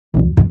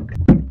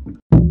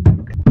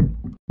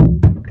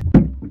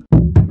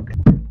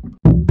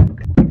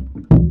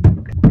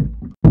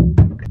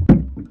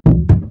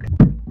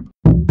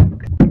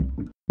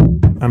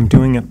I'm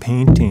doing a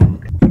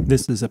painting.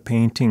 This is a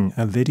painting,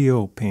 a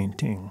video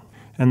painting.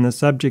 And the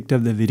subject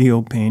of the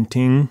video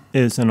painting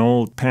is an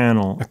old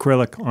panel,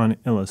 acrylic on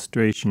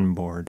illustration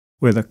board,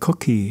 with a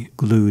cookie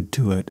glued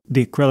to it.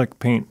 The acrylic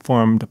paint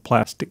formed a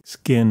plastic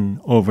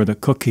skin over the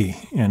cookie,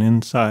 and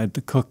inside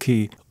the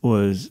cookie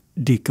was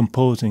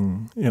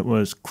decomposing. It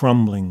was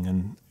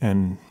crumbling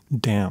and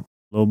damp.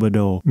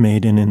 Lohbado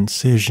made an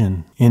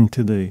incision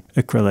into the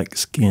acrylic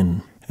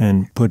skin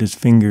and put his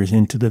fingers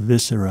into the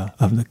viscera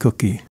of the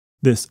cookie.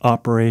 This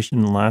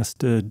operation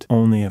lasted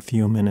only a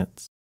few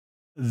minutes.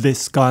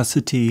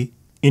 Viscosity,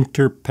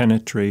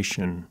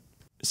 interpenetration.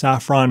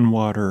 Saffron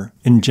water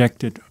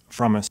injected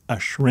from a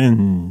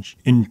syringe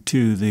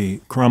into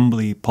the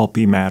crumbly,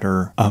 pulpy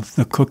matter of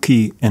the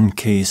cookie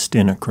encased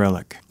in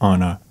acrylic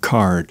on a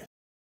card.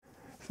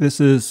 This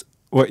is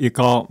what you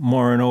call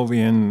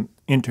Morinovian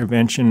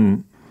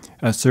intervention,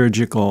 a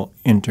surgical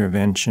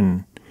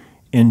intervention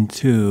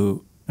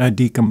into a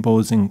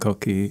decomposing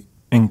cookie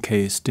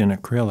encased in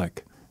acrylic,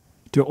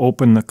 to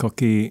open the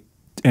cookie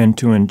and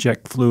to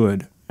inject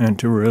fluid and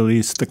to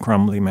release the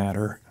crumbly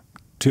matter,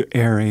 to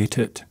aerate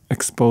it,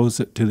 expose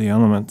it to the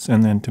elements,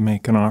 and then to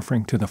make an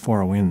offering to the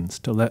four winds,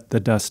 to let the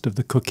dust of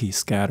the cookie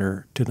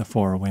scatter to the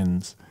four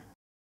winds.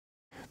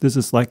 This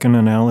is like an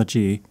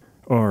analogy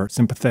or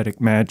sympathetic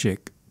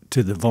magic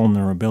to the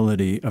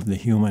vulnerability of the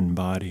human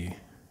body.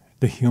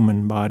 The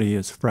human body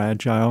is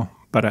fragile,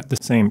 but at the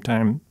same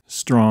time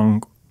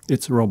strong.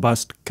 It's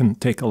robust, can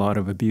take a lot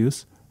of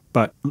abuse,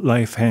 but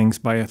life hangs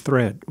by a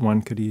thread.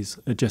 One could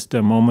just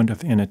a moment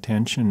of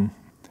inattention,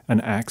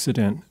 an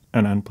accident,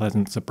 an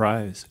unpleasant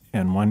surprise,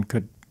 and one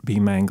could be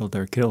mangled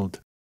or killed.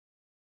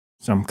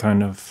 Some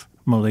kind of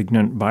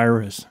malignant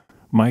virus,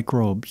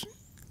 microbes,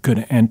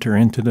 could enter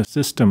into the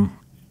system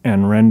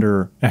and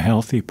render a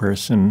healthy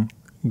person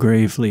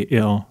gravely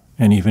ill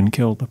and even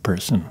kill the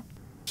person.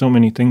 So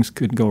many things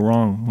could go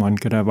wrong. One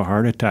could have a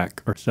heart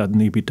attack or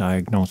suddenly be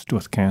diagnosed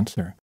with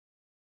cancer.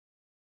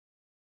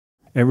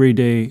 Every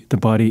day, the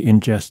body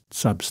ingests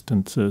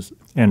substances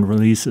and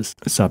releases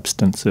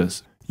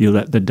substances. You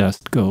let the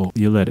dust go,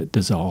 you let it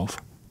dissolve,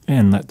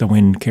 and let the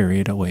wind carry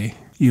it away.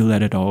 You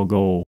let it all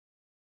go.